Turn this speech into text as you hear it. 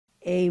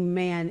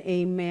Amen,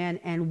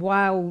 amen. And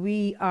while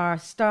we are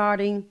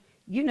starting,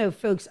 you know,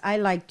 folks, I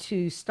like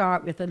to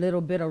start with a little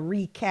bit of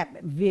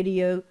recap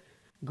video.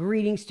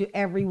 Greetings to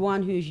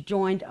everyone who's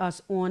joined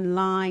us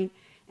online.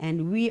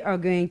 And we are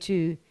going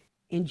to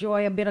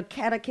enjoy a bit of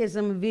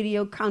Catechism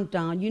video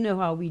countdown. You know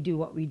how we do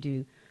what we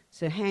do.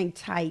 So hang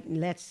tight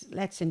and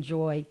let's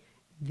enjoy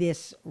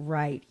this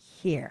right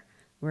here.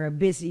 We're a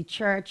busy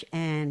church,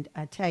 and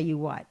I tell you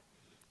what,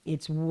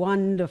 it's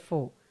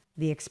wonderful,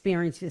 the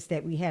experiences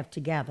that we have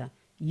together.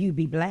 You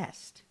be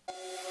blessed.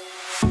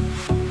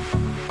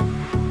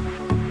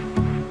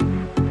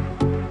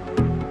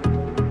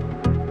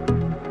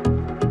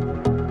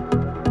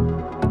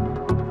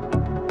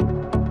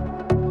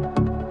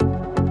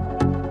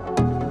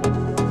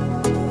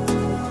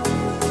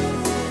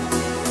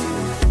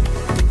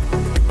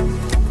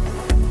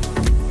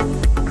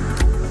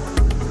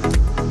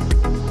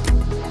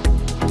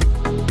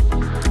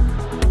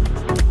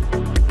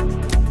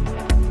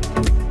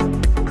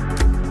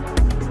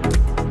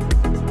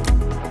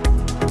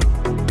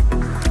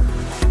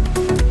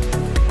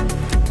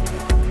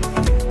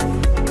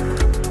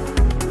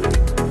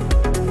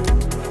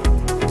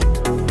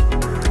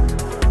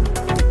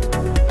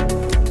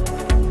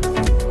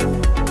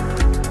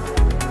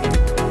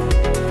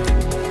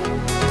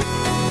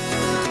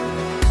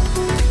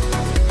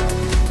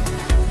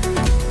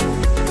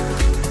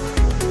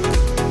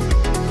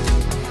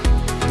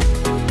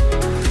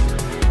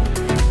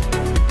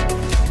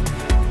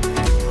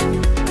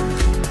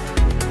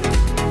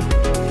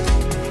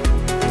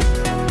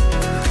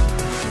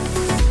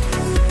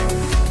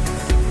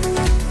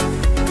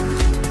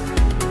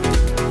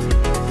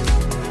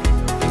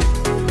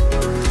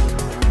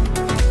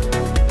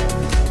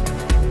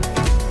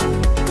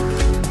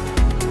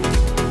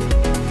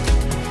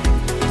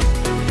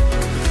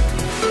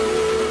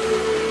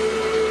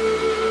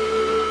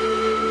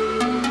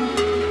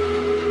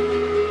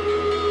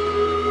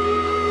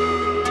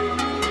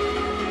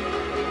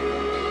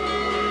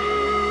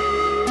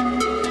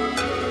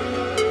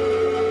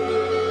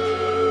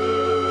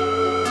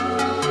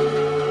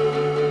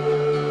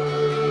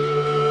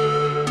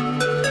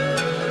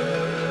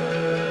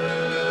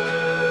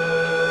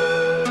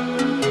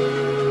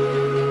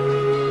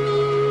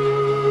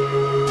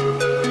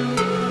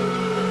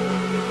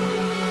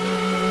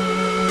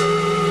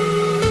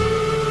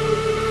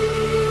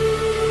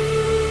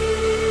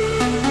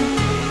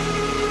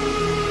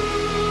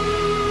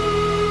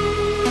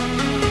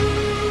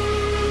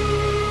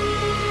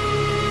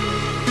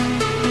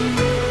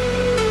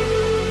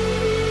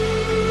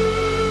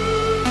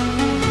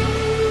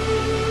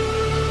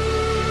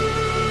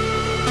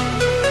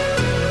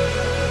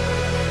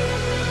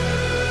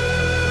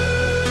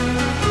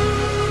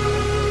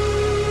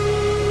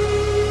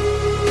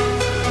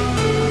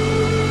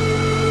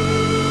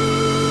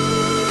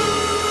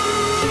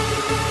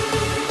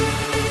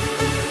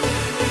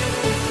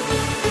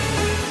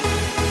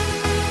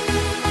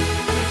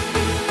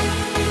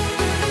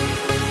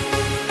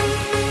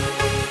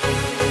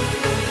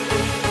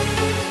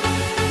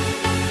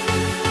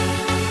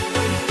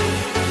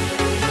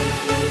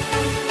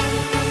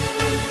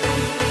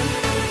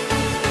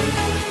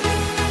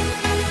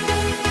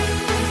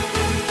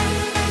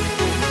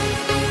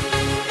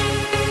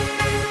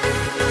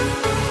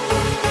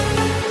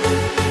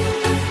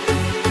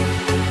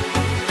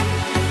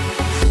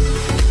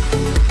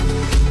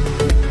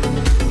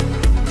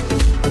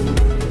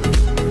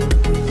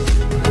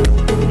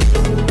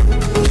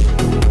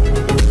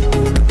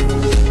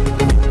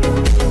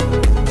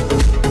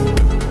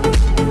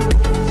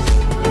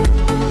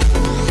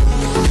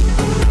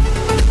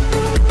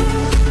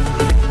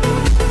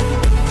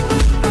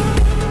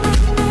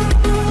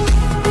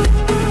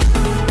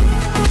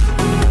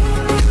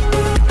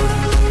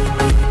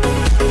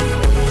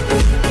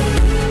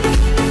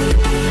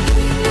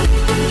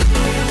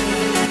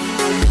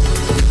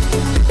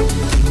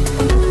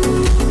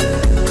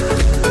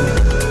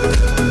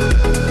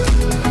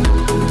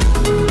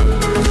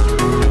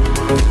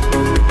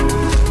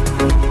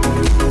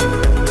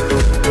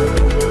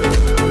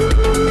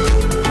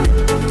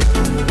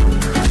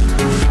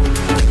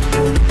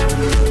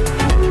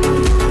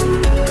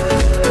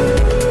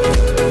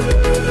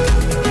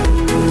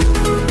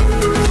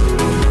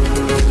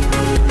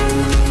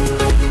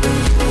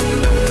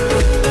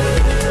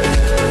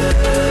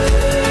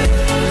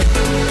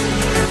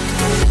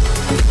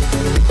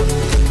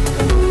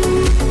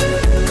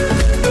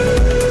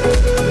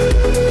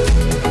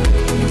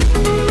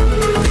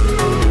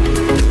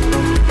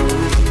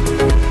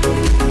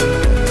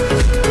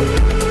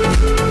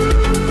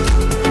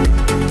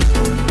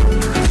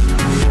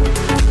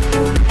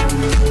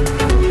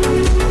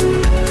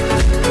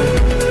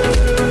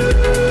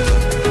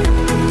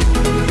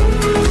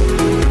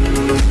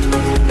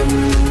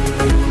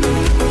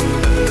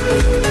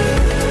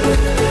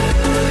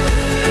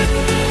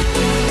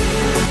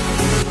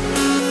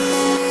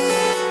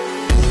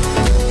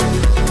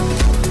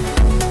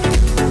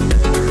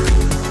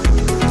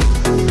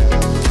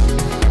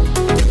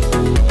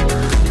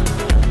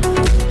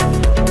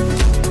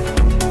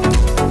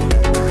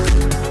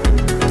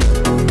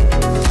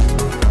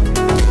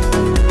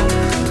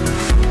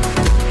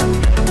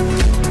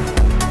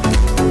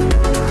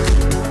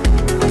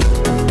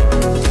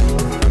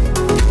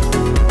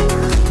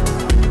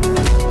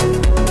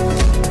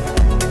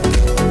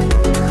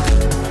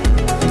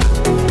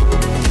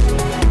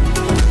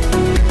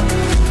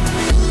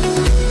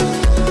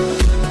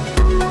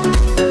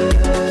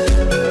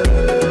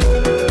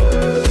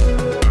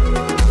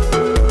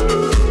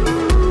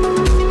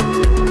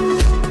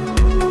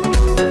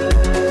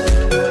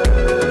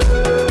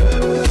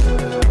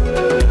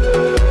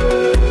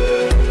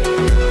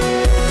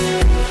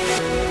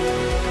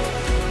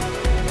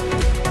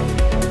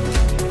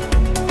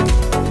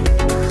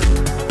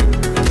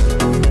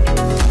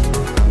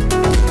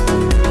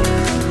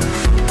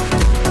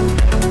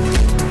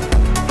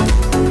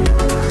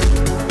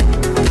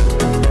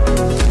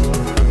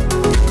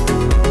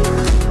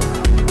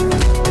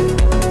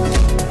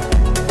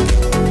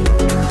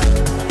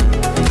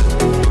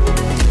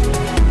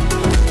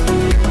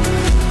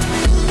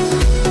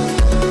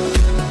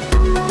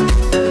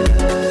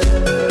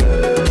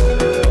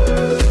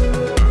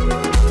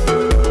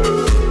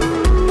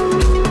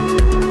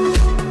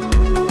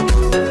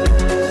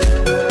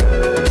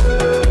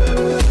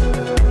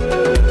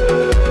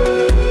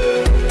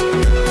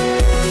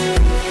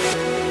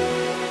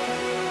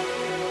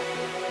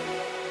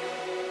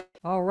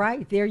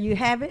 right, there you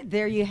have it.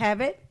 There you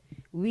have it.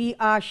 We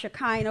are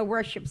Shekinah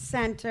Worship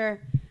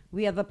Center.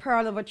 We are the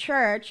pearl of a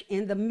church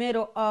in the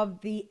middle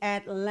of the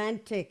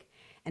Atlantic.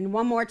 And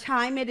one more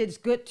time, it is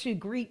good to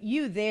greet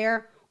you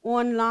there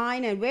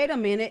online and wait a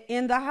minute,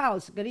 in the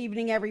house. Good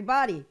evening,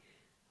 everybody.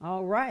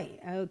 All right,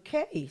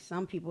 okay.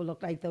 Some people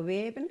look like they're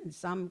waving and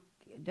some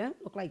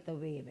don't look like they're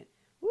waving.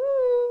 Woo!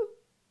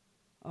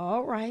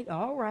 All right,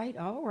 all right,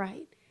 all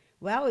right.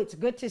 Well, it's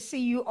good to see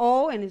you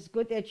all, and it's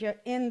good that you're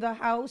in the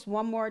house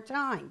one more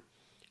time.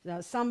 Now,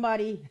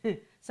 somebody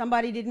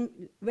didn't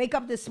wake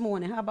up this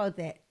morning. How about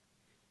that?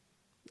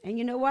 And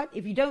you know what?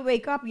 If you don't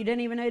wake up, you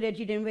don't even know that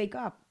you didn't wake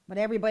up. But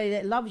everybody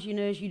that loves you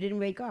knows you didn't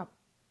wake up.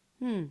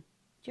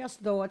 Just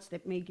thoughts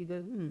that make you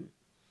go,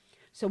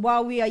 So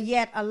while we are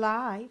yet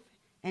alive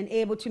and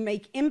able to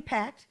make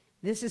impact,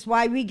 this is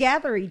why we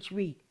gather each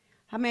week.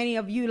 How many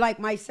of you, like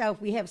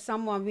myself, we have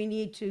someone we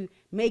need to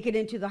make it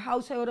into the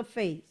household of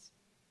faith?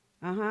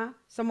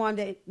 Someone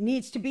that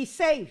needs to be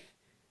safe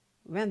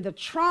when the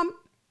trump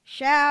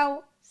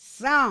shall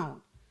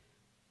sound.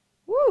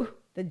 Woo!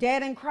 The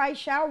dead in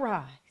Christ shall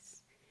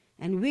rise.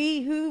 And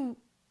we who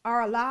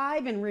are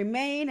alive and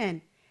remain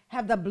and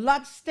have the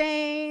blood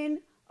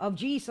stain of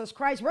Jesus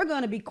Christ, we're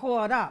going to be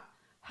caught up.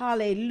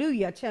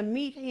 Hallelujah. To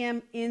meet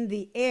him in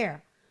the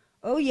air.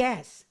 Oh,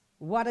 yes.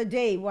 What a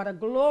day. What a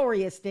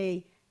glorious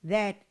day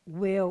that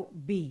will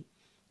be.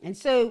 And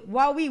so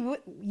while we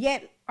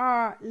yet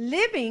are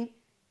living,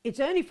 it's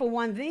only for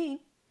one thing.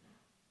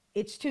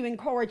 It's to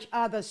encourage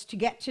others to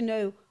get to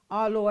know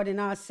our Lord and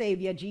our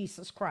Savior,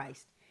 Jesus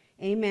Christ.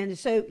 Amen.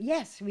 So,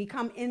 yes, we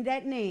come in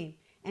that name,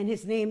 and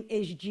his name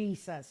is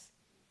Jesus.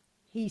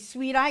 He's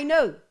sweet, I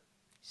know.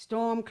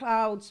 Storm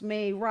clouds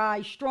may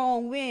rise,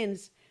 strong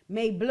winds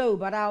may blow,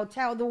 but I'll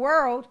tell the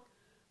world,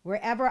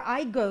 wherever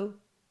I go,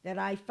 that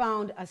I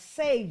found a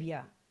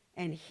Savior,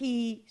 and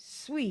he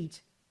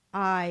sweet,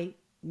 I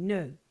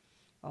know.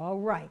 All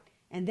right.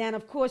 And then,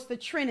 of course, the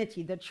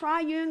Trinity, the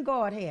triune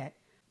Godhead,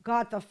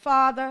 God the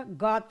Father,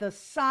 God the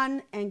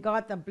Son, and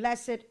God the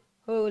Blessed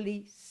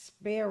Holy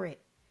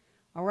Spirit.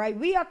 All right,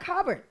 we are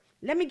covered.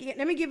 Let me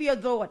give you a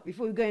thought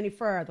before we go any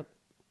further.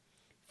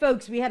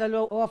 Folks, we had a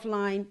little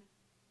offline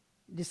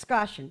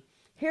discussion.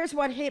 Here's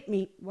what hit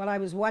me while I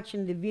was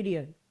watching the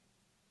video.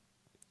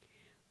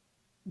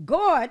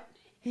 God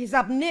is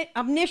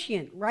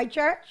omniscient, right,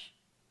 church?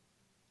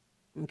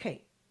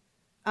 Okay.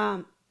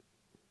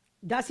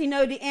 Does he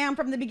know the end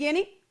from the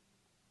beginning?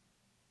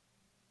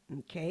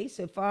 Okay,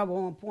 so far we're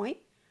on point.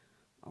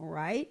 All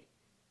right.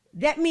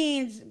 That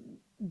means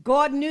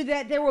God knew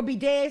that there will be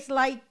days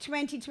like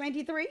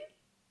 2023?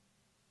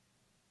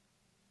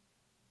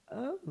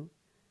 Oh.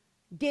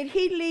 Did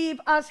he leave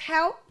us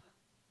help?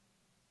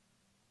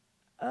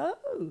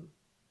 Oh.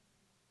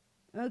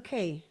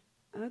 Okay.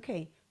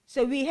 Okay.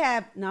 So we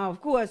have, now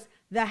of course,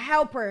 the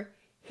helper,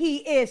 he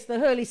is the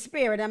Holy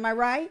Spirit, am I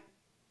right?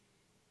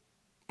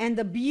 And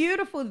the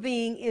beautiful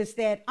thing is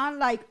that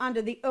unlike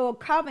under the old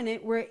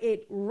covenant where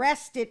it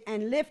rested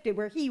and lifted,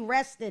 where he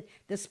rested,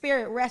 the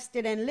Spirit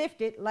rested and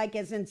lifted, like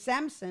as in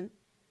Samson,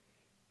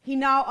 he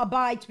now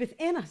abides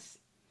within us.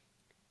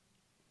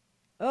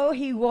 Oh,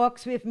 he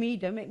walks with me.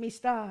 Don't make me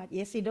start.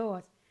 Yes, he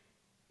does.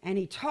 And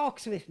he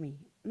talks with me.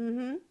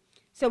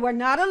 So we're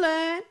not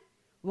alone.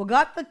 We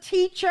got the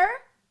teacher.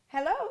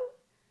 Hello.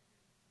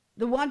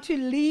 The one to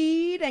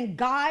lead and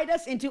guide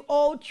us into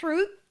all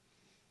truth.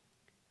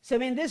 So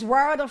in this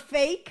world of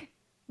fake,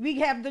 we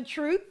have the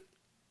truth.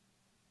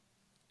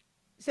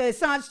 So it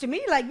sounds to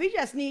me like we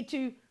just need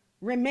to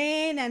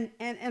remain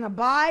and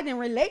abide in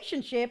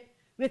relationship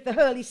with the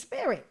Holy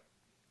Spirit.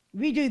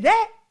 We do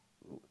that.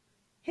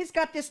 He's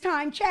got this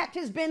time checked.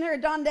 He's been here,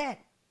 done that.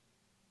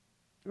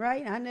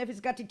 Right? I don't know if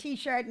he's got the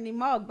t-shirt and the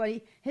mug,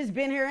 but he's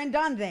been here and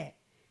done that.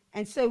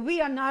 And so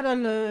we are not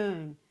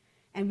alone.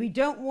 And we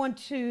don't want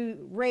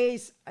to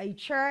raise a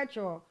church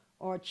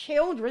or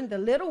children, the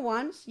little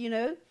ones, you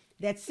know,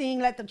 that sing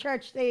Let the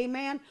Church Say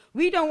Amen.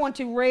 We don't want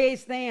to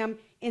raise them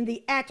in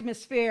the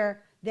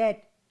atmosphere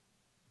that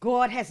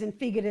God hasn't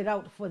figured it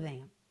out for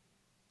them.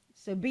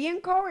 So be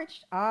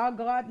encouraged. Our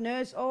God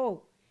knows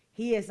all.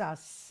 He is our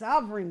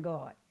sovereign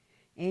God.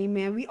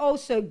 Amen. We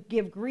also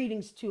give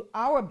greetings to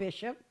our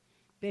bishop,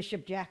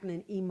 Bishop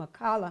Jacqueline E.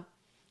 McCullough,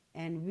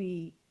 and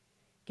we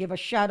give a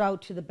shout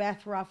out to the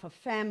Beth Rapha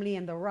family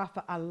and the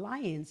Rapha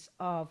Alliance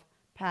of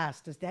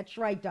Pastors. That's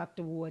right,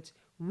 Dr. Woods.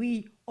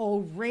 We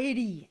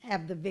already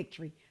have the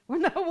victory. We're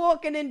not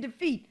walking in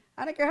defeat.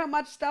 I don't care how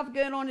much stuff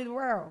going on in the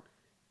world.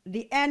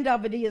 The end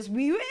of it is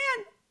we win.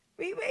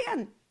 We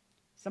win.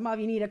 Some of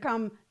you need to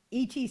come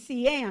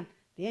ETCN.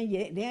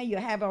 Then you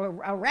have a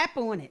rap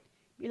on it.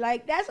 Be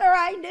like, that's all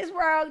right. This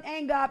world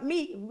ain't got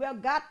me.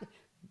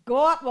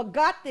 God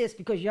got this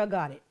because you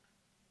got it.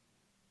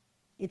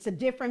 It's a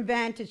different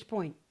vantage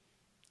point.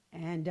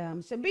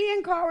 And so be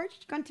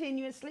encouraged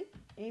continuously.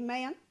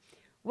 Amen.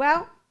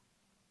 Well,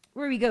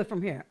 where do we go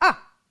from here?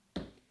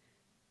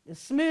 The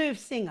smooth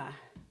singer.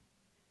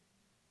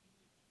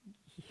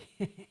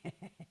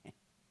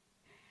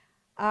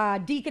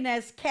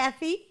 Deaconess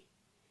Kathy.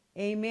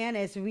 Amen.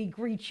 As we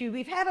greet you,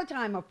 we've had a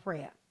time of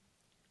prayer.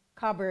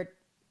 covered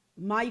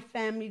my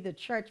family, the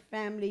church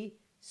family,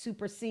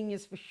 super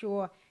seniors for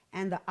sure,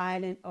 and the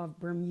island of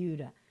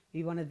Bermuda.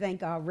 We want to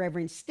thank our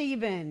Reverend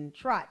Stephen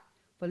Trott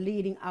for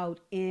leading out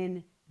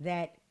in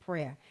that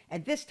prayer.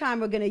 At this time,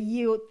 we're going to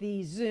yield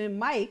the Zoom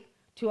mic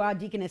to our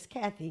Deaconess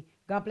Kathy.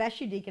 God bless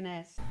you,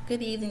 Deaconess.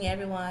 Good evening,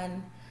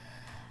 everyone.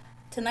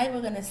 Tonight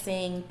we're going to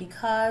sing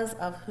Because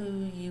of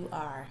Who You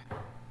Are.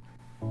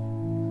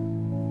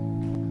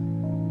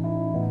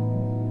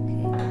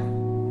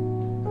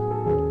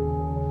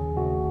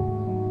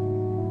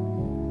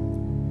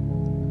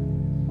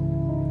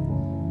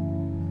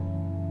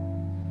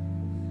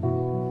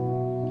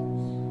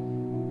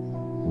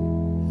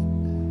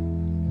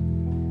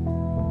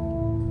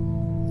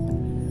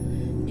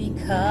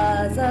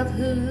 Because of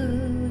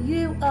who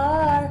you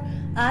are,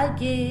 I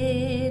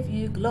give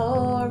you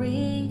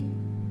glory.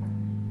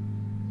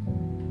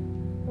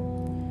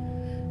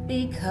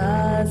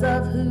 Because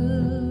of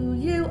who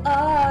you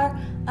are,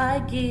 I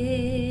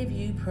give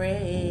you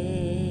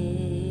praise.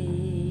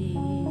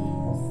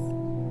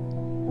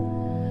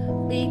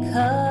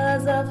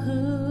 Because of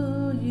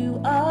who you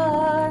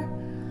are,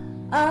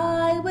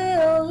 I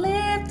will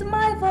lift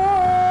my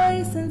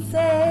voice and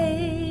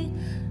say,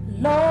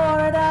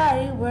 Lord,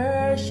 I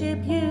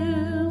worship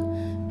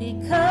you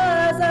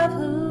because of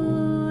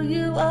who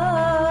you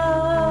are.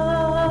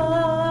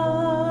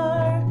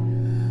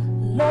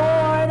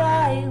 Lord,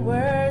 I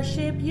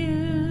worship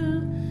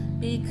you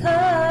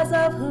because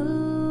of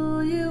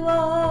who you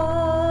are.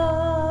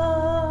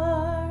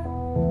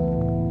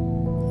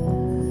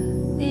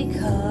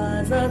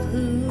 Because of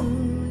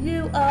who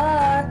you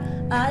are,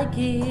 I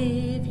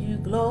give you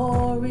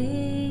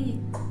glory.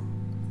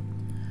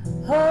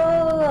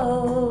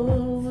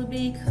 Oh,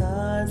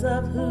 because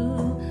of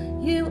who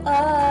you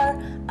are,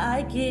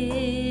 I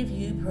give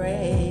you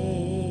praise.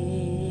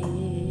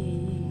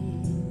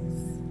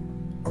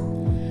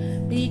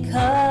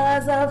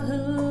 Because of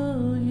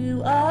who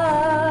you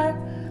are,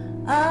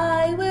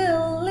 I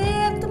will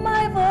lift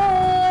my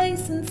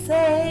voice and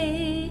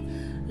say,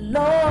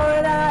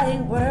 Lord,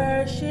 I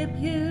worship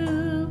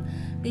you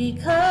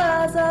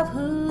because of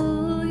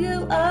who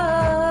you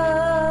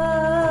are.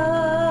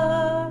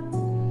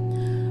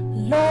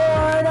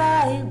 Lord,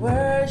 I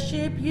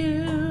worship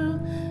you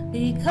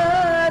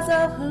because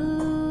of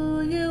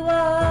who you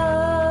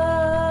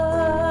are.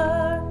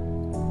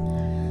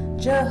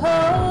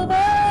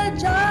 Jehovah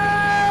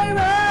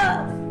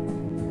Jireh,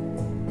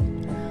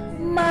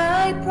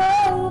 my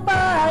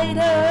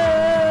provider.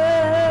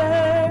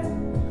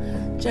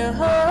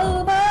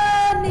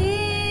 Jehovah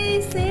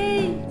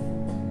Nissi,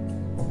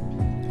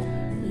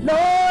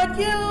 Lord,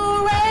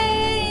 you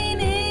reign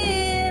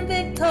in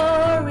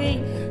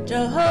victory.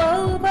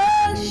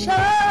 Jehovah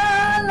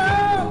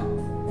Shalom,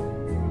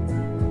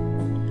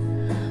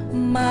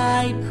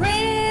 my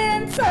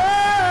Prince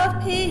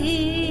of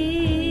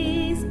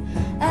Peace,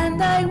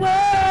 and I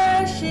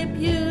worship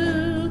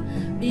you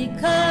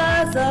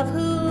because of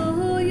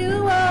who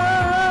you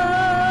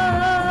are.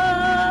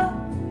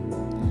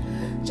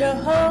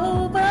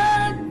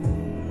 Jehovah,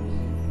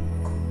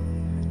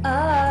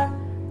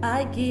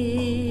 I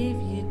give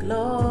you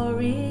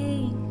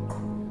glory.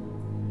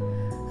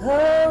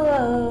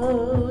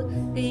 Oh,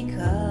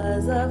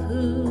 because of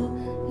who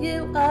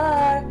you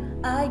are,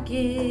 I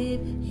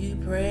give you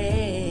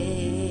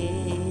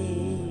praise.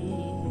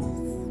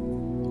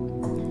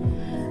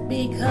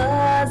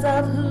 Because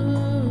of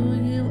who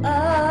you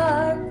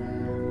are,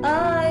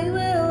 I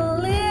will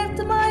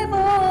lift my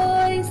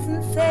voice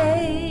and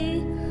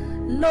say,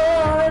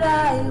 Lord,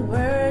 I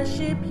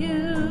worship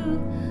you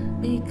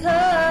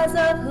because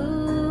of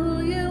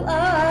who you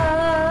are.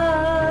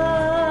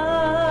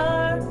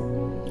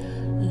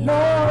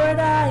 Lord,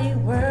 I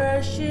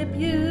worship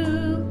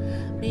you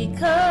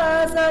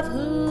because of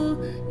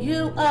who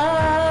you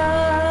are.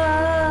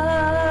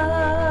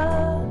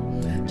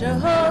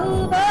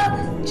 Jehovah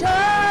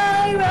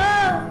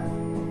Jireh,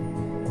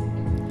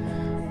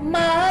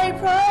 my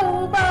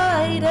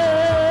provider.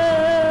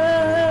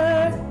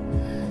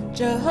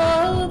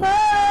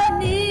 Jehovah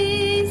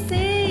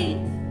Nissi,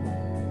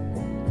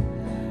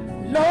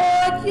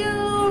 Lord,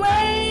 you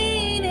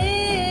reign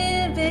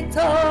in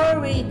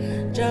victory.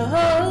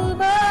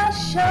 Jehovah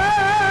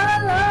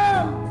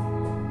Shalom,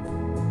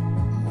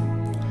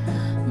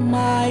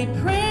 my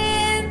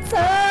Prince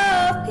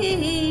of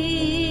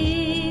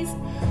Peace,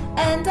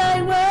 and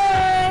I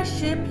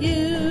worship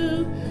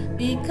you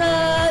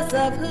because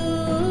of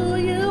who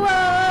you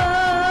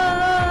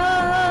are.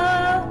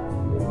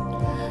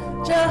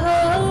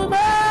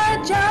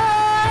 Jehovah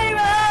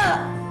Jireh,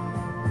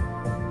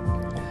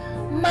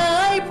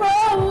 my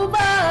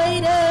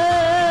provider.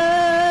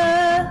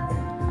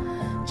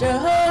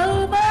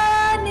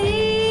 Jehovah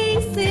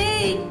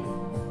Nissi,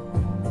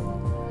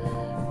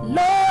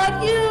 Lord,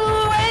 you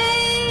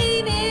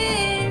reign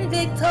in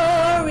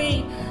victory.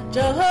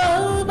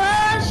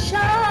 Jehovah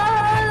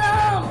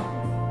Shalom,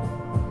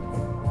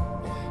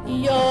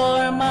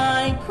 you're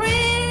my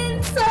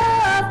Prince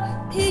of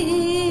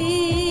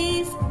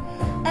Peace,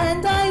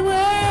 and I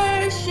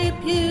worship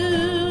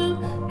you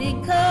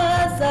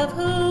because of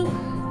who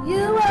you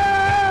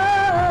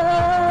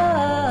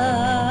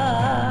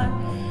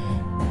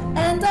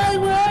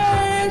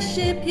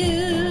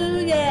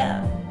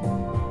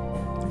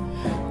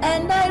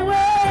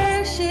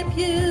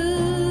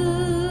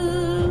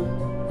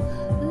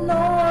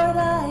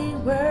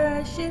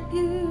worship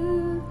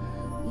you.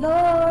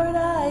 Lord,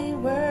 I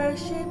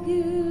worship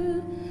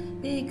you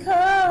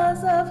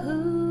because of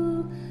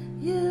who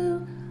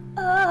you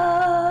are.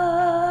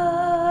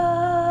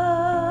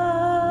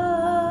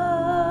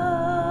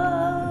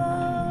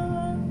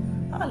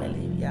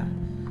 Hallelujah.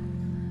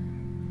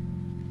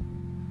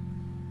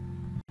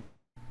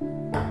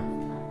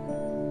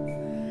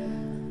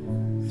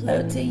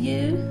 Flow to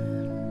you.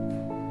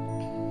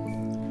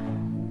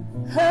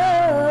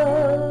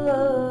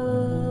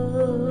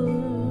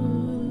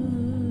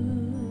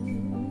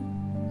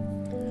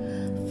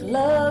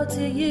 Flow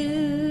to you,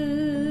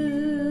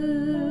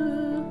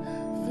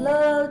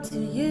 flow to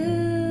you.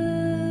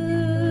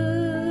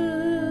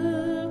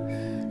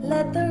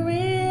 Let the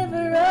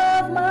river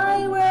of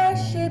my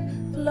worship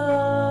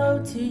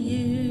flow to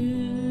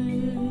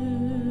you.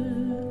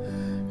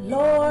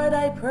 Lord,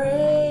 I pray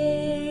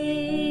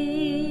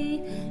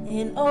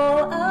in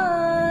all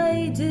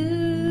I do.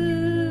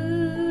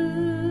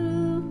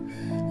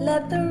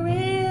 Let the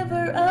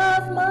river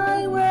of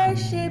my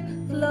worship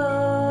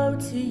flow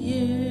to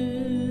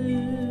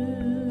you.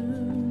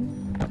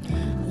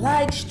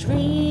 Like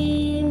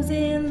streams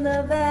in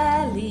the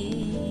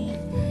valley,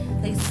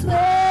 they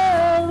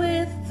swell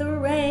with the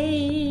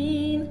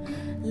rain.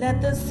 Let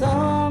the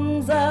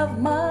songs of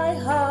my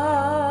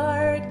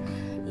heart,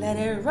 let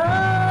it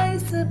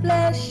rise to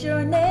bless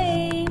your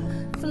name.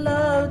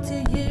 Flow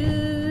to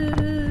you,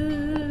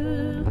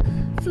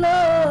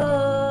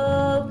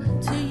 flow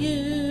to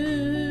you.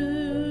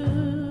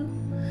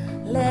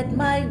 Let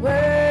my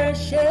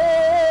worship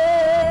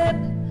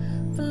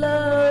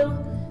flow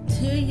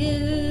to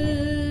you.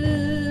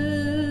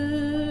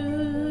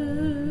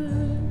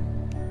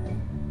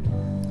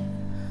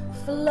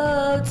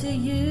 Flow to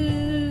you,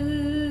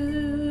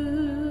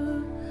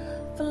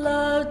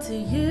 flow to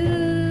you.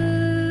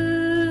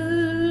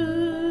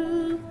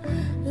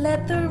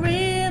 Let the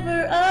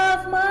river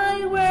of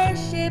my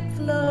worship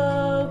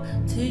flow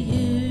to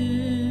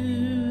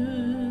you.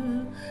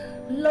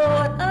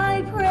 Lord,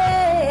 I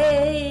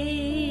pray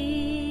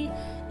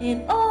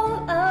in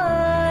all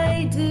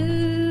I do.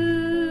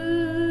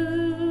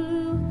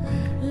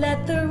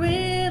 Let the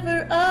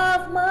river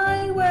of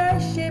my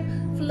worship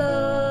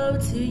flow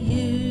to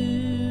you.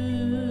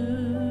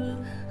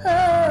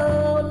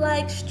 Oh,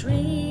 like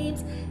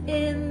streams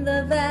in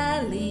the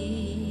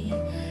valley,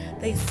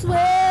 they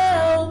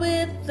swell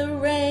with the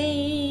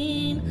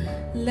rain.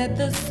 Let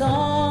the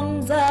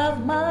songs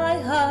of my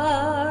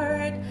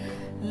heart,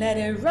 let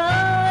it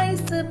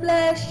rise to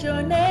bless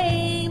your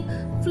name.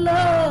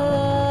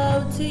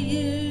 Flow to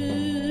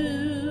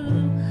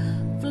you,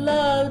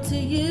 flow to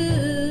you.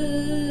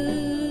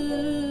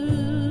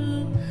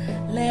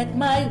 Let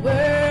my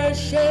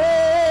worship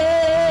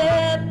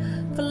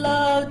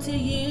flow to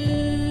you.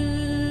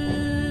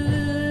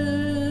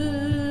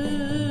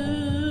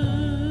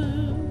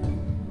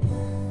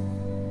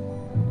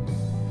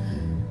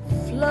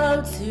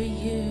 Flow to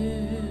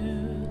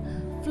you,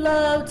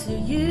 flow to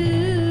you.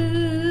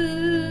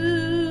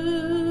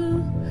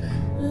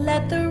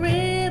 Let the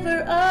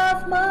river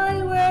of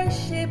my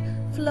worship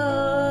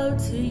flow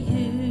to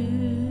you.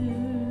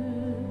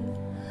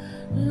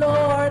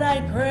 Lord,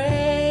 I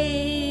pray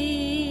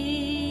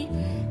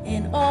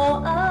in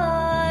all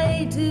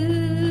I do.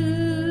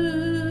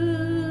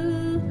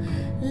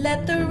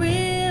 Let the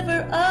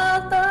river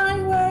of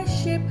thy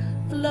worship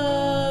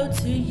flow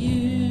to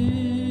you.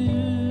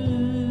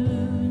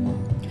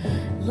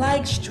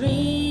 Like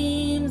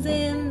streams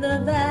in the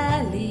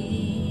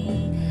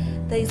valley,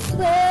 they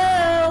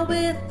swell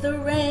with the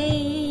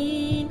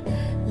rain.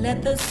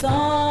 Let the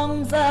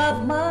songs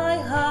of my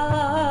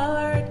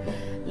heart,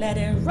 let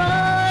it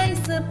rise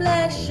to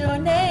bless your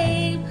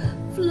name.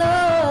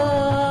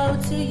 Flow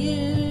to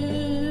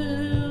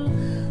you,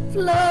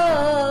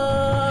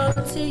 flow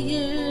to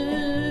you.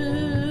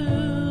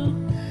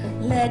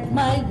 Let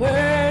my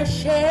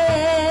worship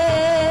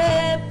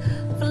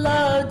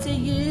flow to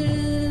you.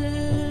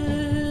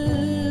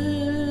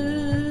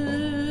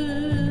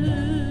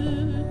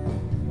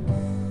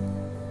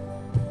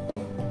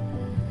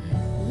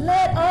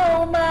 Let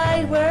all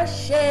my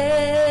worship,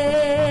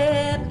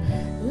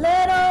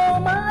 let all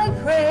my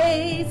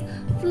praise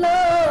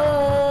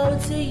flow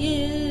to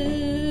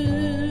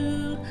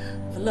you,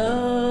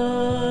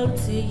 flow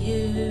to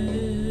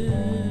you.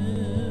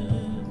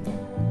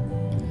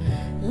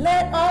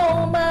 Let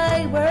all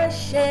my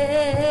worship,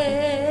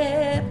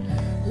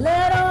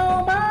 let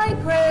all my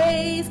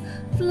praise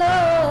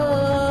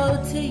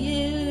flow to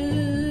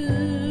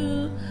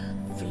you,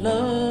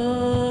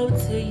 flow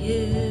to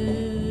you.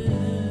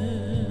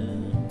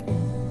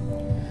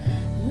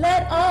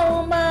 Let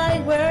all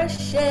my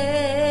worship,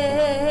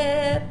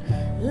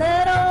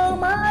 let all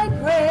my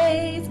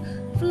praise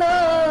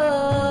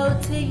flow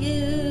to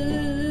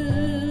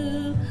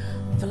you,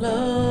 flow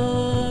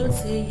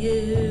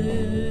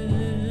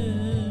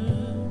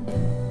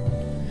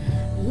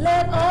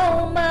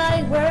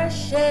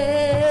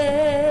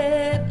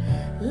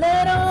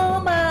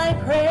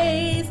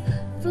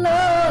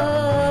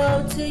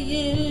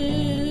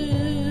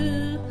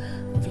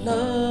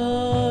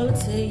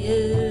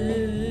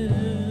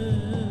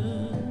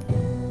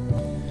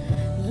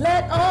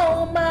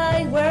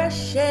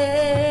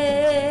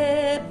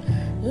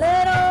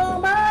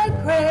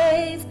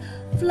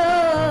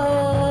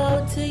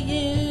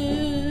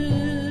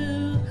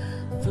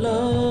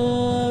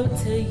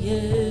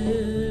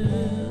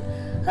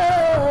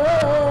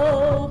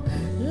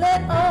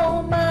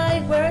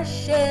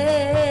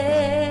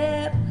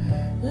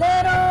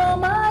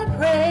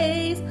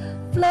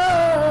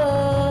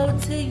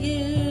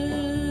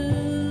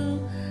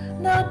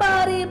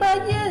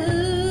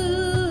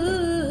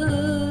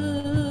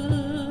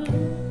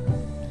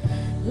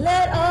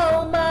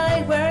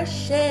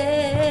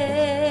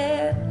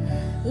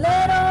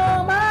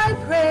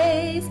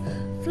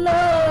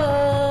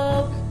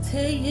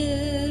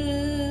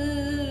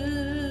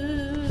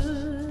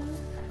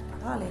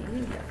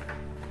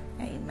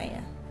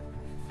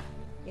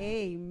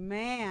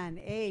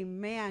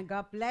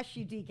God bless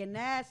you,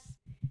 Deaconess.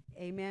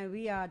 Amen.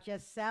 We are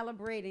just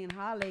celebrating.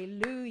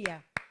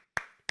 Hallelujah.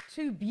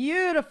 2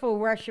 beautiful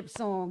worship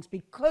songs.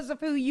 Because of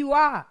who you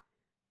are,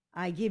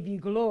 I give you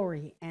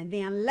glory. And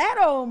then let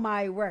all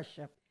my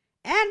worship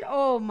and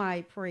all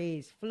my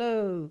praise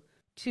flow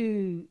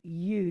to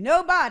you.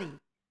 Nobody,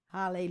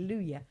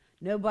 hallelujah,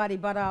 nobody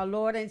but our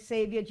Lord and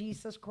Savior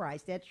Jesus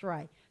Christ. That's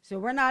right. So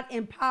we're not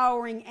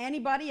empowering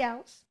anybody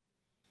else.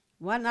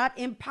 We're not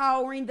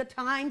empowering the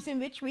times in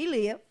which we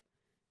live.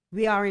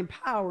 We are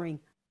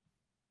empowering,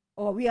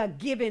 or we are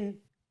given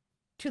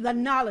to the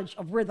knowledge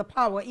of where the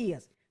power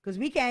is. Because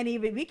we can't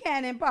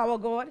empower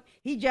God.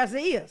 He just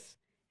is.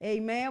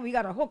 Amen. We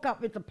got to hook up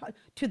with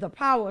to the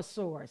power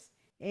source.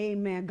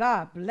 Amen.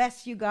 God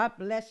bless you. God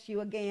bless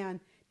you again,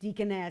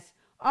 Deaconess.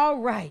 All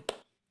right.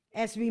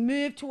 As we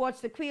move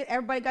towards the quiz,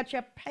 everybody got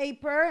your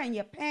paper and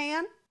your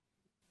pen?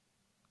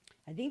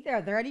 I think there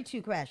are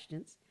 32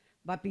 questions.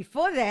 But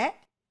before that,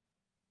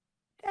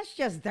 that's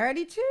just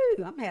 32.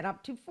 I'm head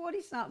up to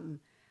 40-something.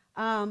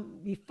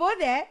 Before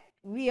that,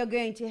 we are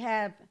going to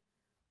have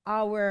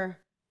our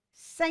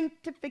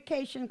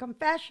sanctification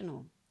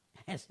confessional,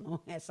 as long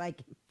as I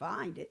can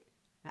find it.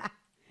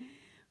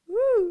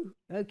 Woo.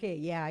 Okay,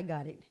 yeah, I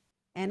got it.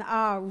 And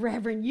our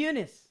Reverend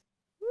Eunice,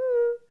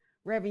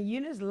 Reverend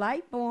Eunice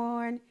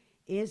Lightborn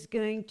is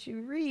going to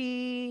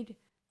read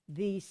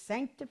the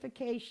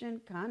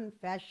sanctification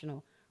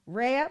confessional.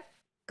 Rev?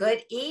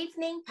 Good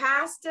evening,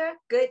 Pastor.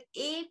 Good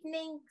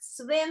evening,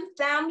 Swim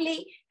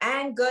family,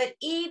 and good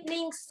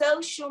evening,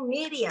 social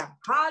media.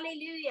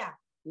 Hallelujah.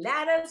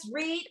 Let us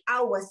read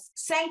our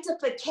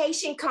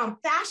sanctification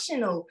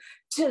confessional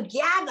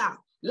together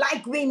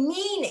like we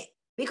mean it,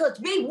 because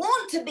we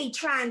want to be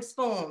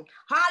transformed.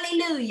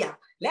 Hallelujah.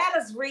 Let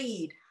us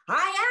read.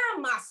 I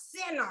am a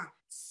sinner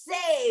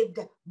saved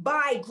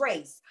by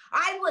grace.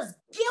 I was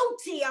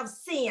guilty of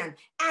sin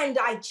and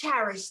I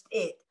cherished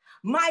it.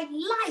 My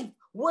life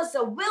was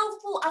a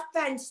willful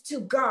offense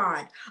to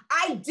God.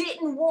 I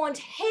didn't want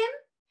him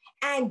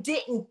and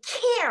didn't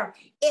care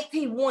if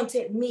he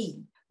wanted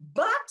me.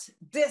 But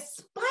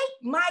despite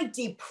my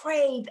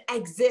depraved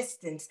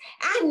existence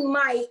and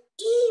my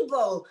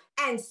evil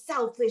and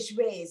selfish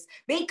ways,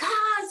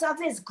 because of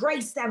his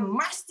grace and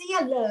mercy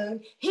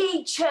alone,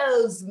 he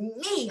chose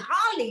me.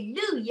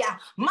 Hallelujah.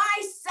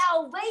 My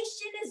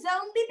salvation is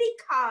only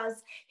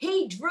because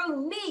he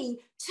drew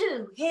me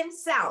to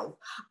himself.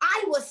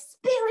 I was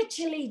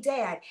spiritually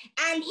dead,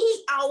 and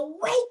he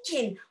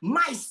awakened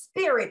my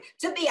spirit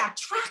to be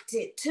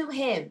attracted to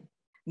him.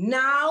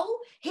 Now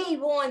he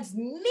wants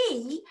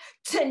me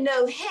to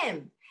know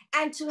him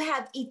and to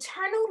have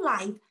eternal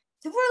life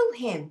through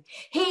him.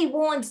 He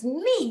wants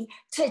me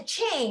to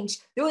change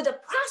through the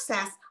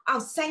process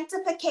of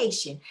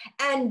sanctification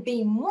and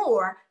be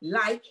more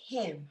like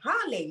him.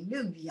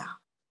 Hallelujah.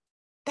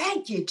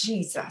 Thank you,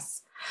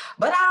 Jesus.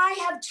 But I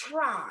have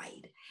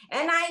tried,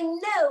 and I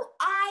know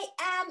I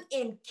am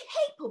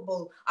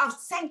incapable of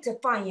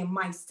sanctifying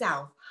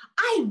myself.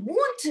 I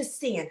want to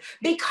sin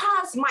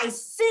because my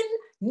sin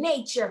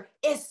nature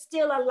is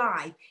still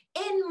alive.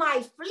 In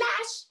my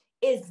flesh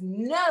is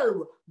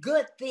no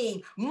good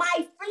thing. My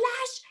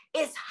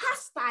flesh is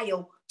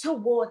hostile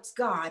towards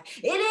God.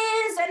 It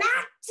is an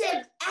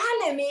active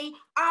enemy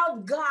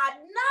of God.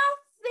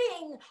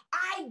 Nothing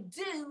I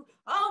do,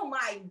 oh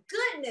my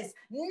goodness,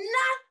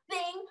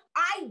 nothing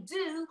I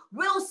do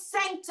will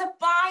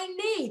sanctify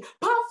me.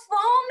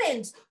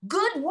 Performance,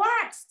 good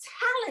works,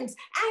 talents,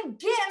 and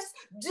gifts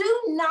do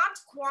not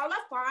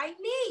qualify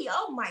me.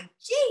 Oh my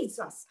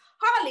Jesus.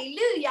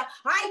 Hallelujah.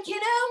 I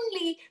can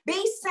only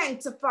be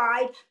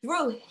sanctified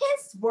through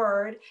his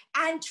word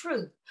and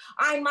truth.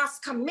 I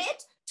must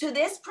commit to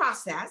this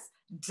process,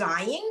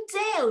 dying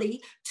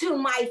daily to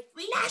my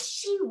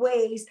fleshy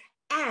ways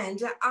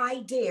and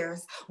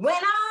ideas. When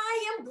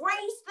I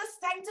embrace the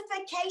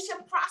sanctification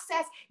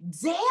process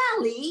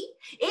daily,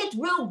 it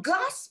will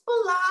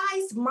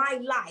gospelize my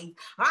life.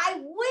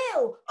 I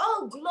will,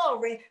 oh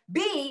glory,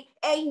 be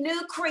a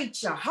new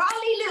creature.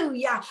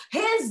 Hallelujah.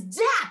 His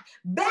death,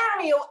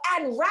 burial,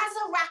 and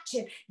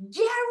resurrection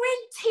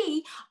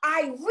guarantee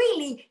I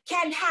really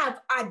can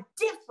have a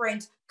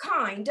different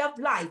kind of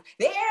life.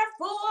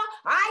 Therefore,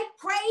 I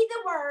pray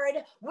the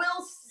word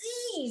will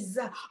seize,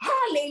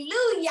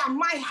 hallelujah,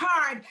 my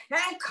heart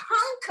and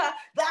conquer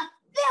the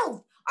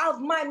filth of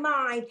my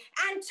mind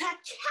and to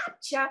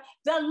capture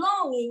the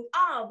longing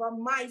of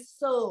my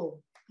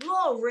soul.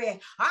 Glory.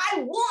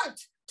 I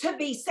want to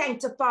be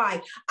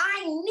sanctified.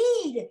 I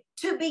need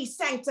to be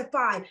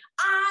sanctified.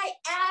 I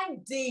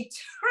am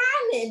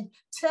determined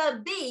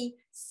to be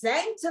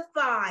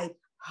sanctified.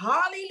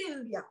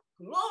 Hallelujah.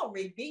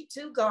 Glory be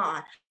to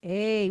God.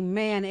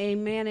 Amen,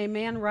 amen,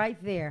 amen,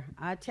 right there.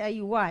 I tell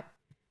you what,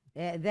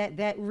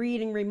 that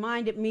reading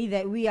reminded me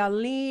that we are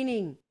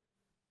leaning,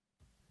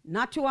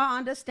 not to our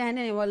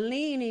understanding, and we're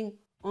leaning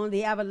on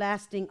the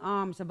everlasting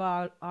arms of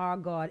our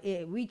God.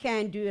 We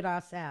can't do it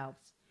ourselves.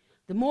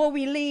 The more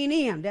we lean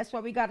in, that's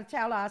what we got to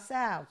tell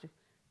ourselves.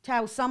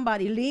 Tell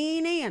somebody,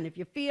 lean in. If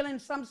you're feeling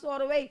some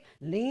sort of way,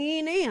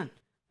 lean in.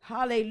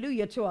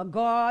 Hallelujah, to a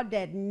God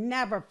that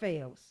never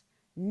fails.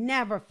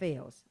 Never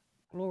fails.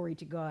 Glory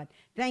to God.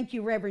 Thank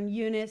you, Reverend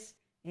Eunice.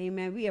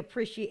 Amen. We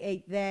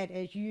appreciate that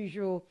as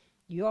usual.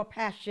 Your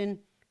passion,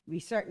 we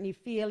certainly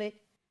feel it.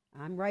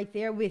 I'm right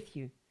there with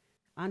you.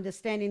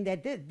 Understanding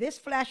that this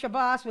flesh of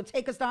ours will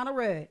take us down the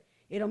road.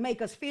 It'll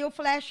make us feel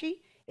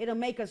fleshy. It'll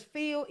make us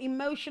feel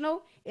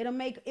emotional.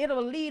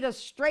 It'll lead us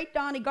straight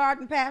down the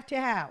garden path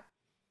to hell.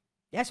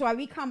 That's why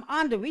we come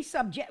under, we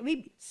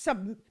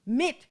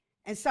submit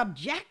and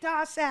subject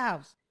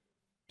ourselves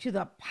to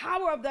the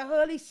power of the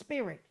Holy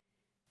Spirit.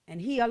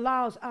 And he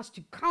allows us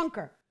to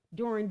conquer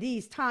during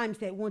these times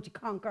that want to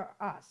conquer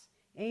us.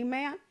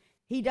 Amen.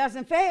 He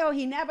doesn't fail.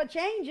 He never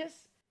changes.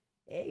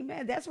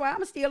 Amen. That's why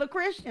I'm still a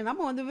Christian.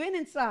 I'm on the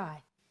winning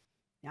side.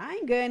 I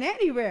ain't going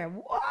anywhere.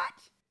 What?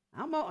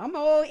 I'm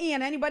all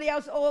in. Anybody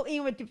else all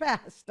in with the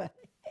pastor?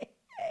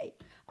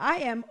 I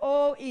am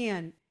all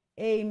in.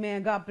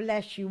 Amen. God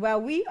bless you.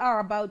 Well, we are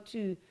about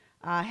to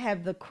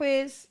have the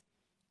quiz.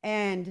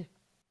 And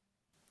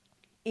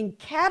in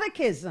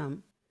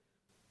Catechism,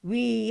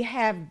 we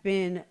have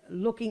been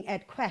looking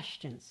at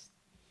questions,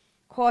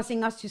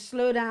 causing us to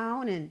slow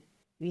down. And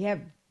we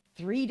have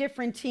 3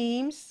 different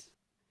teams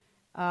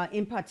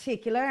in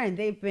particular, and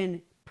they've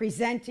been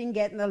presenting,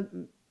 getting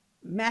the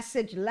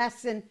message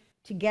lesson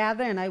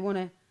together. And I want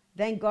to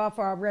thank God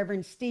for our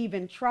Reverend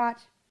Stephen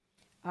Trott,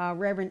 our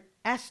Reverend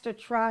Esther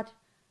Trott,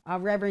 our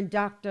Reverend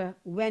Dr.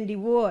 Wendy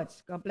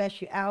Woods. God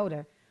bless you,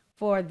 Elder,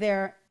 for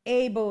their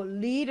able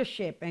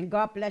leadership. And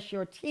God bless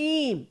your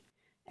team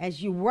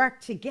as you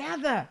work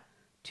together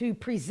to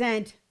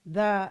present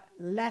the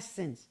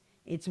lessons.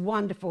 It's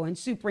wonderful. And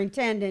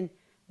Superintendent,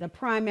 the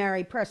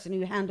primary person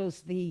who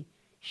handles the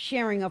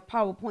sharing of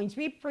PowerPoints.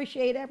 We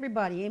appreciate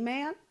everybody.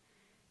 Amen.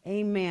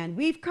 Amen.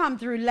 We've come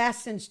through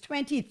lessons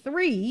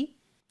 23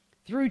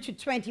 through to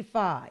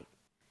 25.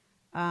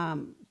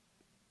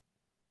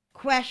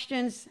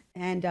 Questions,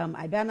 and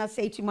I better not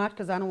say too much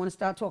because I don't want to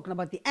start talking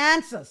about the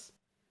answers,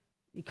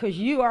 because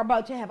you are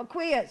about to have a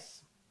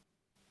quiz.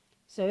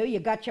 So you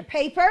got your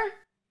paper,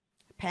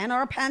 a pen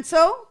or a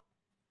pencil,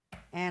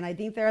 and I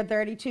think there are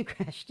 32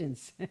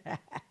 questions.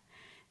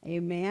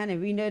 Amen.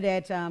 And we know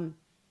that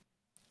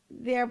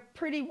they're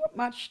pretty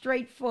much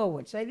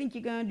straightforward. So I think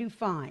you're going to do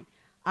fine.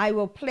 I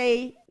will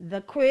play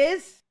the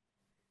quiz,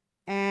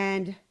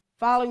 and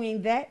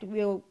following that,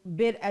 we'll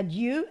bid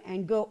adieu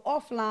and go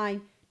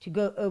offline to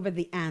go over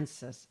the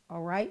answers.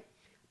 All right?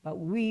 But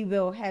we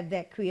will have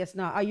that quiz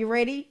now. Are you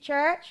ready,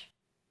 church?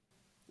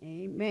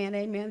 Amen,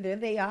 amen. There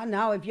they are.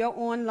 Now, if you're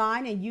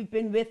online and you've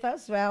been with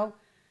us, well,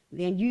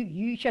 then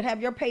you should have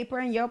your paper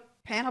and your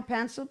pen or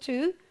pencil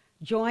too.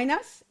 Join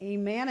us.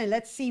 Amen. And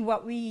let's see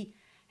what we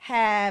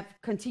have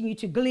continued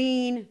to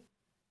glean,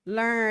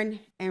 learn,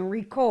 and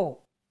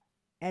recall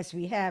as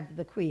we have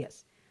the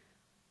quiz.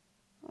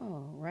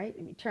 All right.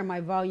 Let me turn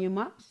my volume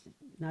up.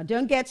 Now,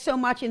 don't get so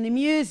much in the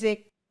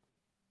music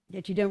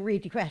that you don't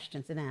read the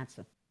questions and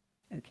answer.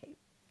 Okay.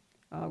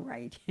 All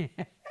right.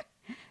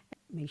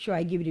 Make sure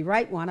I give you the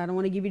right one. I don't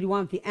want to give you the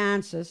one with the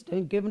answers.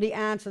 Don't give them the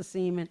answers,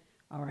 Seaman.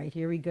 All right,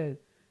 here we go.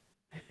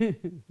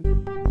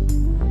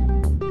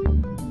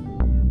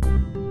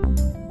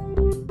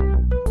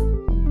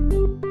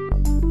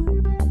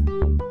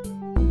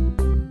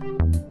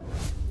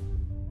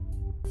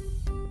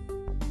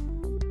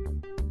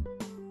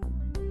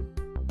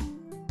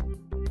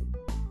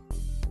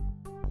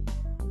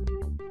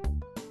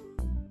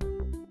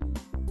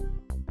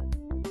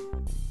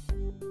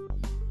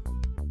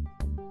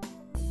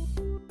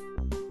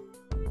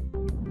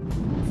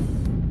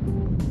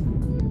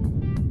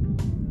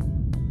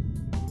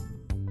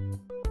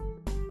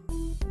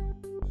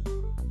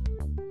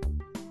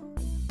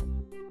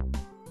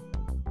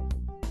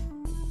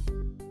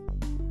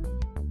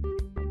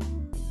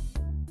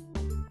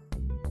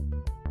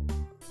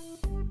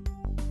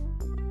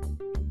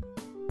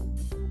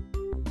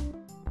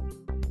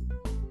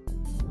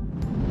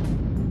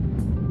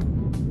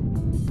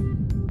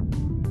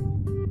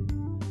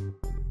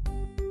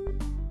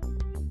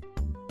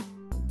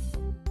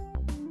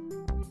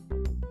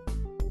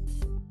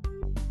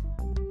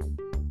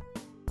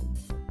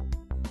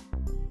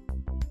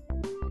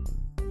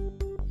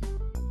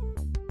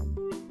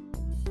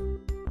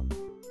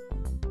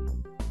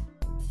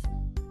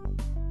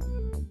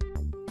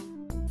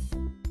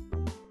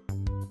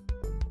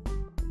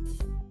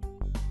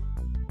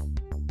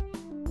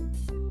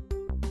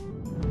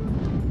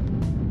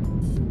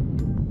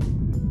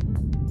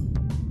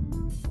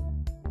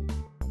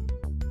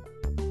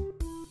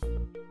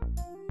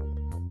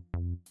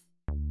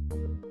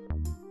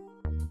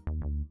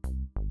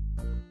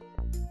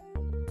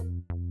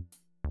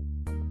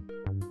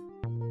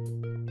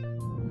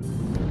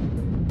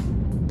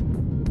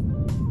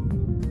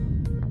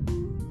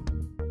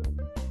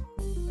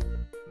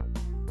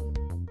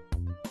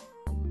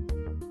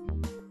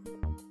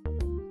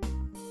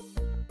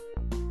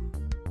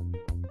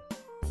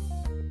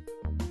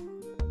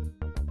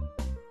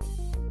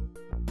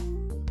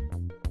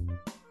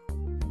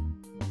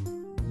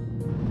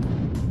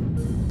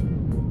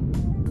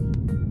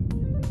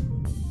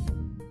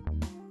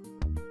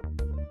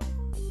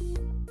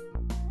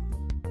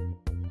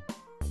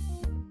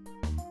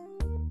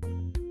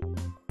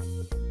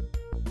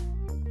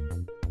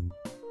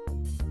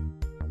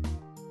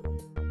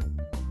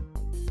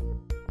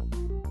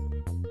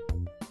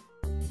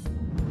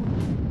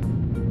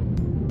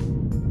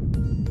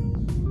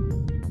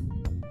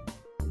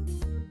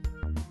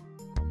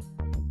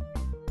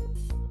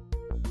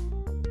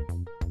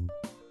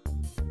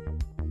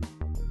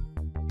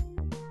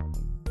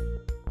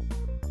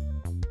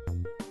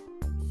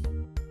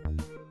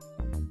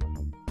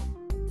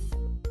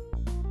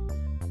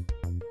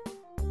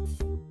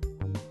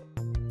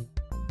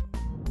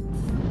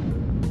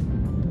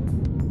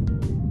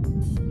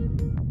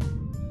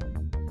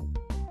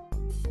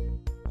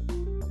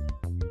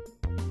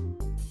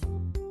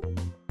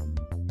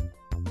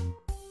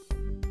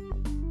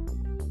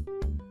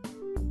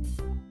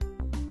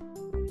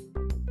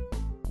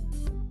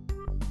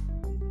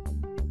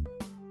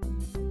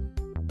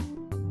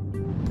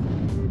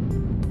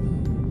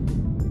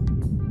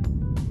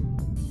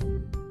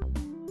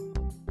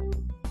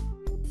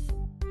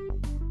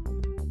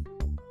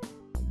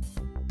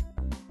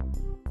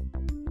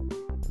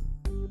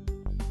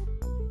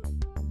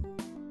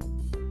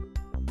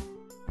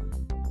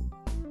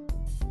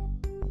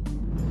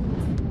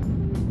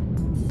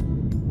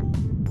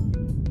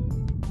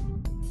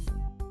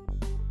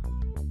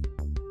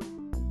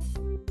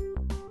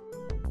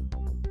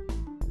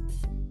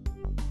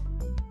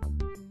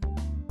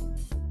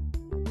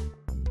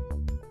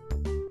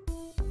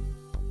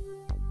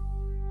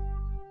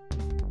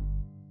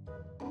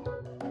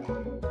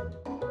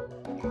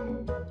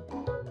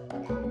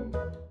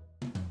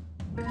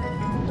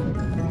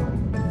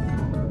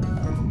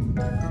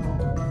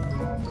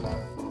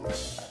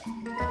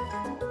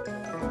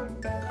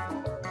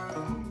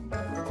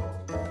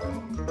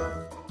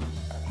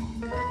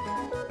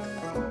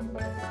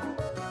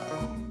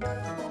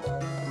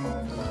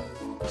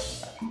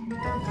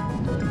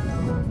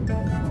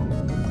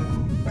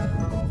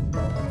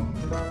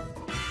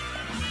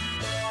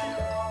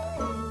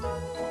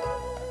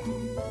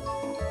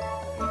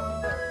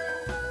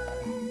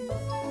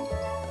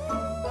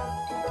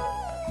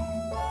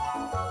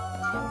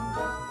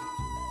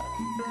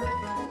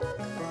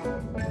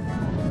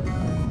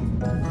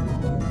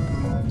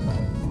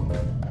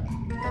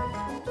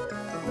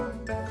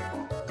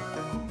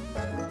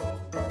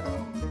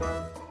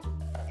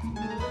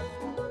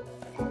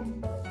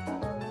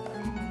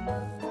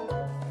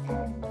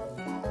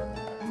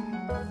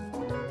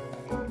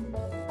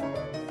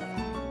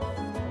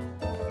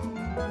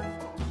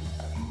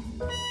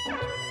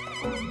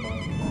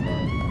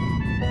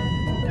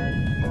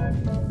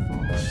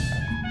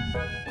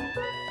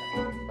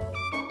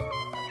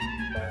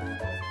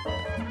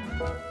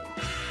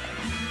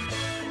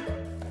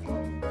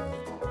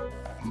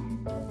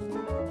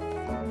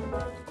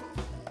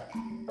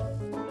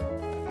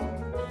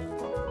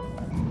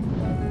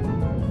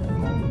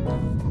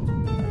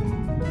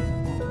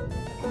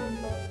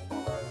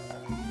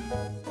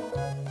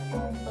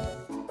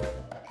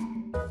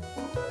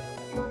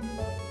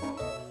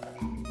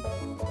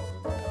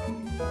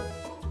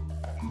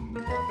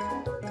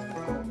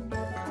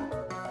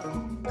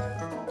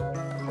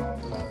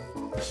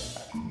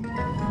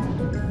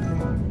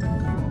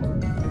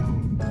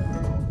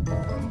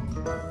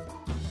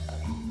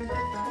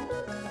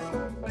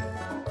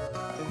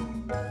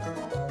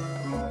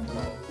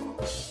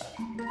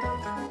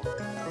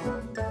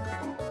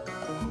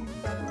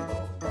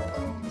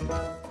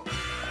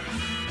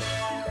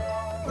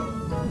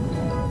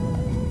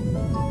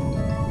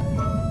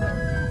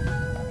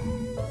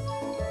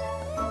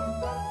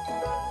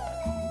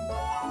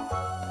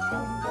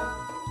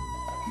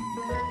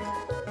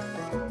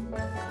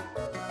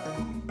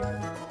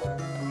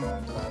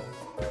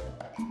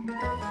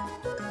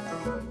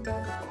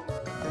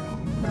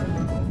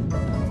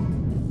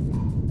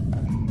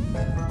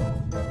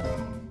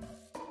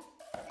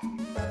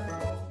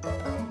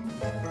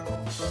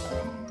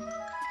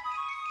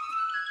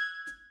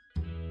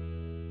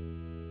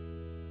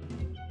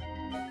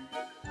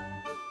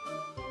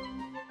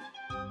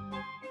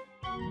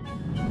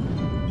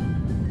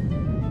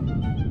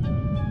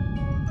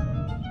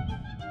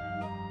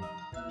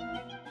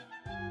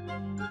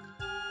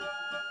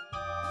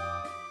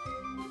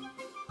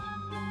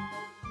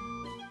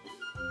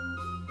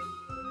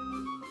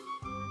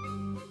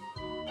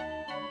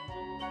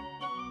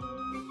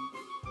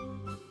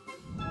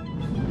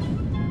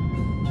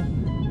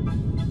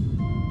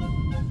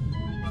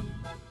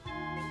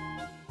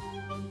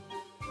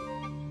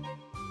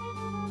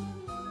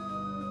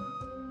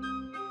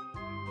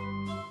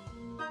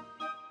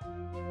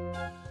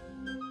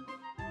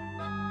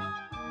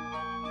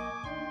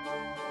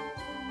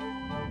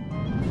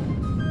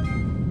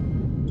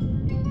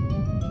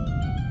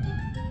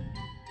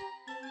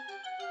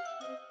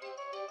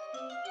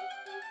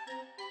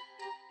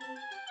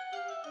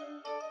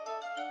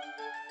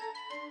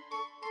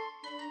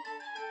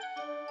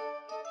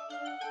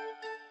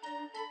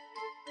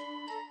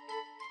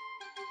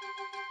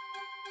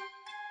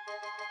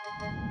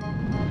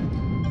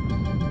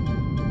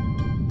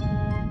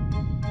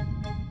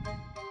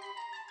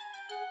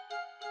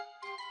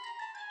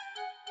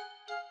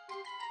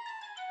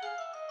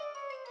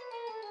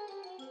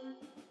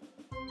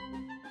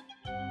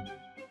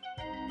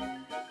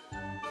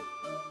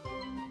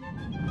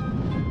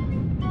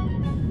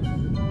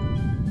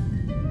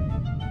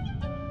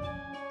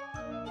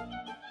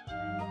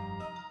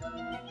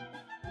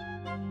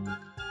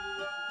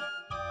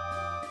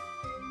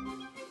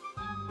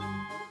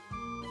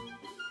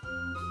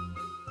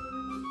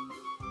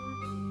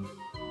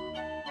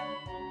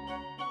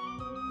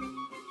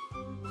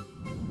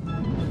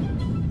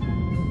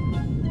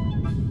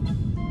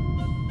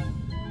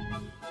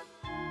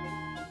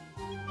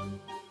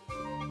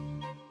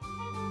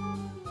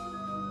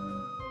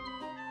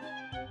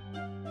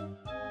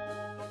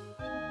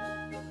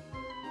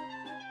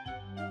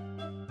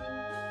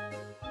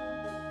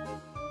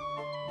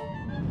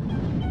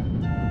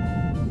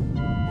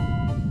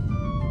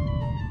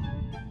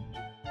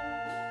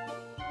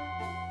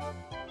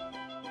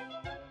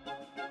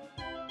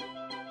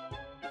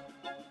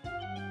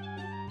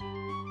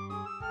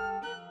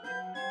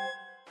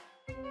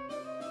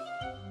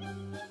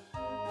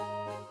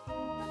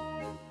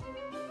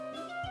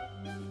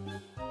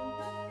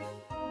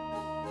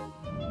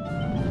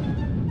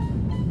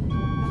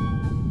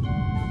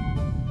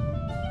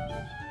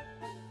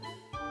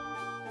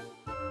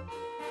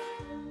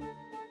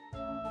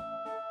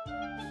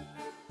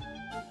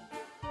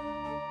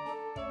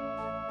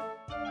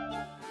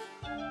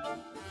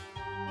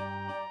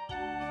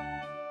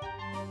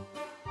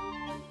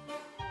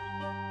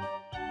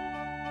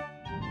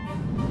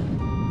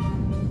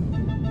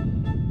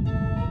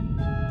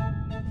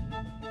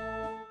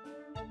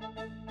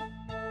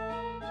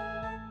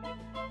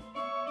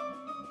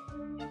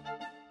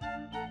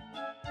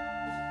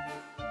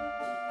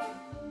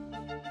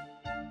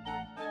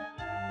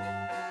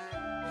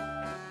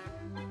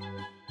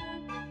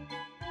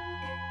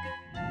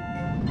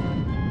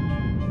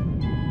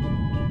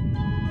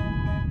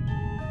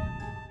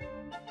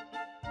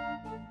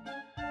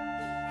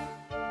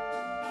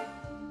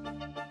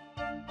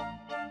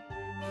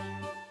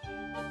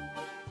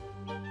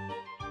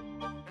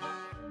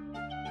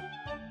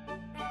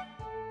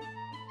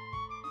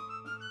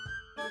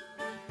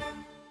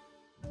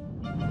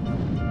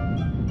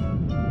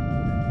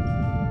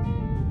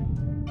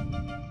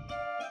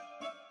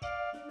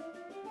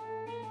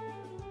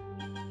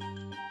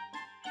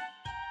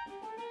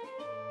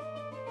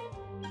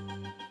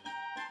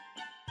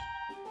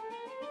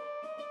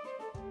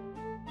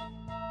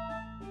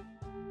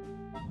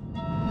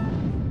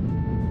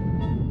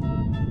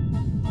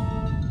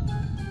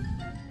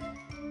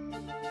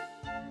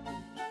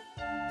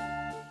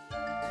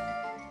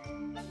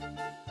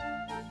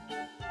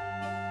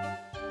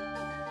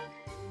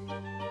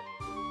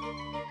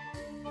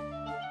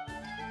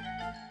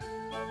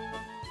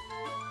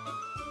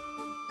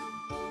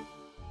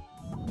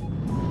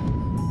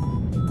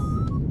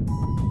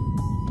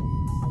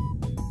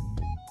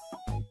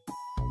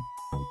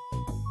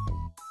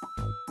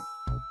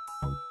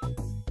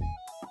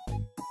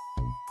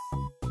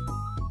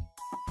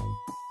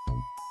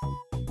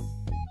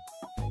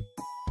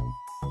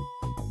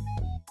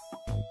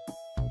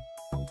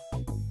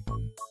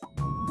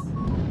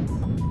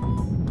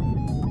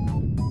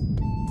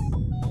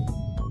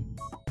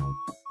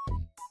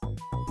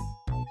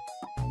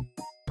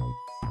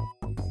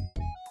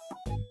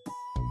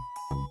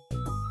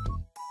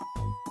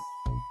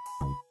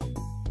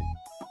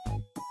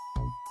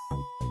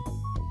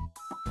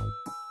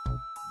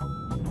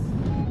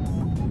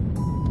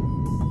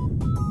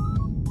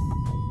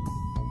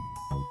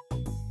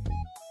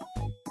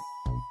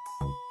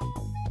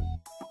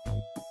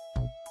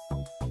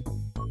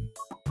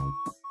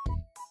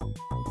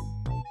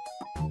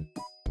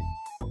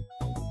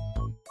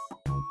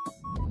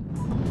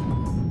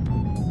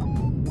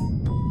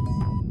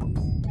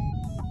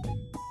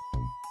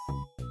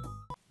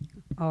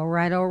 All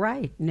right, all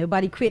right.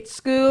 Nobody quit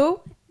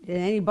school? Did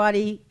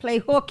anybody play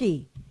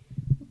hooky?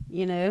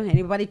 You know,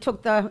 anybody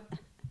took the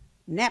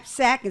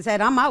knapsack and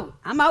said, I'm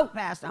out,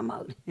 Pastor, I'm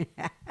out.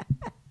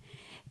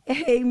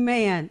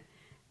 Amen.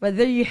 But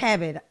there you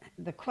have it.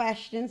 The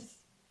questions,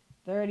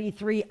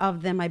 33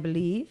 of them, I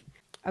believe.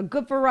 A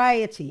good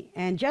variety.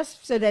 And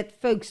just so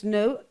that folks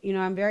know, you know,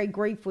 I'm very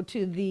grateful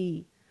to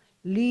the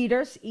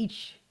leaders,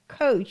 each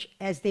coach,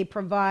 as they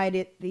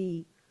provided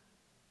the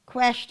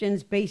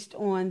questions based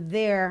on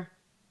their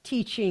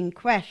teaching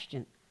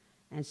question.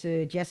 And so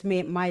it just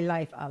made my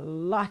life a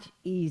lot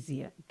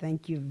easier.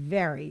 Thank you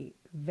very,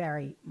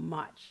 very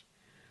much.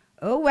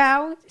 Oh,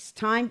 well, it's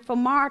time for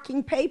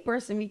marking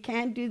papers, and we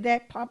can't do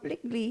that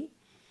publicly.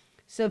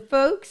 So,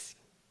 folks,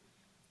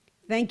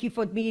 thank you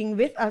for being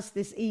with us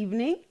this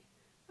evening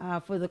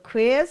for the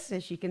quiz.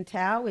 As you can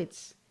tell,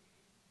 it's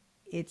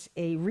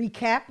a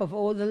recap of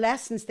all the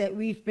lessons that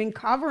we've been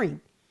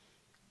covering.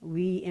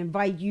 We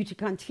invite you to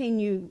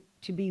continue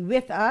to be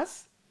with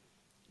us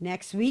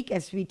next week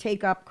as we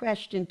take up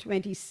question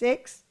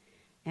 26,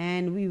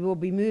 and we will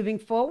be moving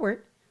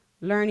forward,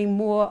 learning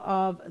more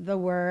of the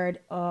Word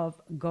of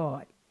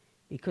God,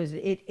 because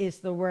it is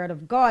the Word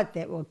of God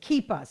that will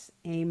keep us,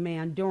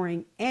 amen,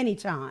 during any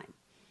time.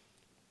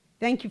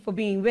 Thank you for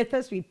being with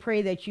us. We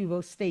pray that you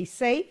will stay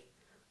safe.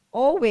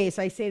 Always,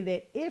 I say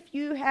that if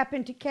you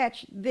happen to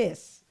catch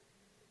this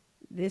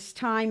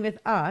time with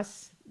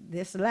us,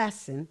 this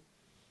lesson,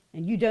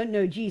 and you don't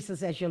know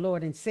Jesus as your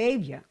Lord and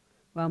Savior,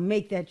 well,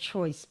 make that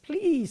choice.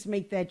 Please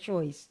make that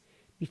choice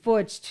before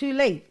it's too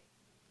late.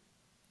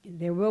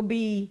 There will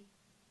be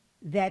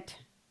that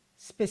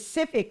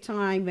specific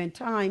time when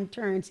time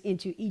turns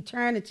into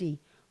eternity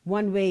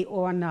one way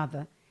or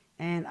another.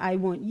 And I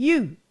want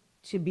you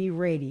to be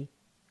ready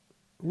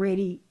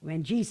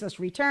when Jesus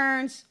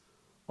returns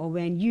or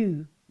when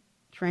you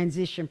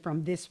transition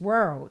from this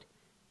world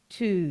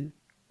to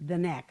the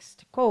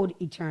next, called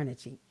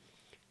eternity.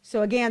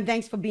 So again,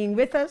 thanks for being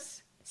with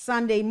us.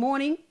 Sunday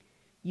morning,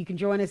 you can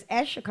join us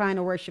at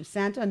Shekinah Worship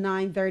Centre,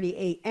 9:30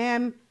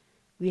 a.m.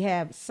 We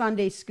have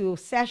Sunday school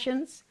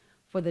sessions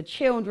for the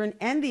children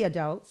and the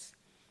adults.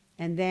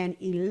 And then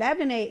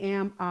 11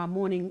 a.m., our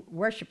morning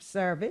worship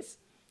service.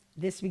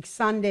 This week,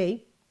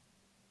 Sunday,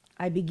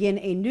 I begin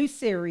a new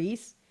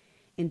series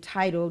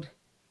entitled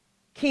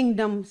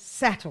Kingdom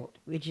Settled,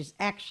 which is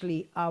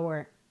actually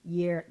our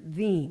year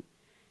theme.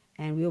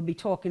 And we'll be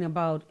talking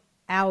about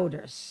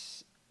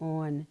elders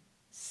on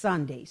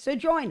Sunday. So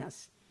join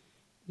us.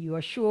 You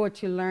are sure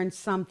to learn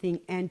something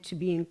and to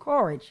be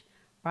encouraged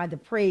by the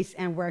praise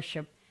and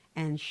worship,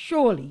 and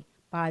surely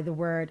by the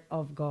Word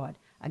of God.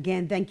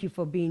 Again, thank you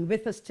for being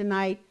with us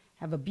tonight.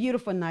 Have a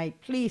beautiful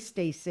night. Please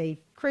stay safe.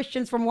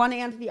 Christians from one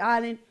end of the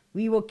island,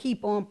 we will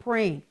keep on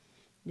praying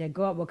that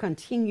God will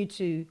continue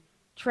to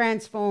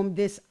transform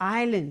this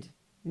island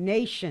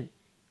nation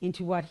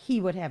into what He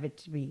would have it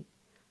to be.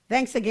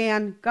 Thanks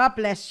again. God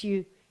bless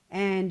you.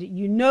 And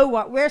you know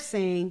what we're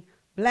saying.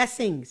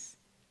 Blessings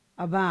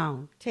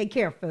abound. Take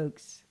care,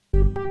 folks.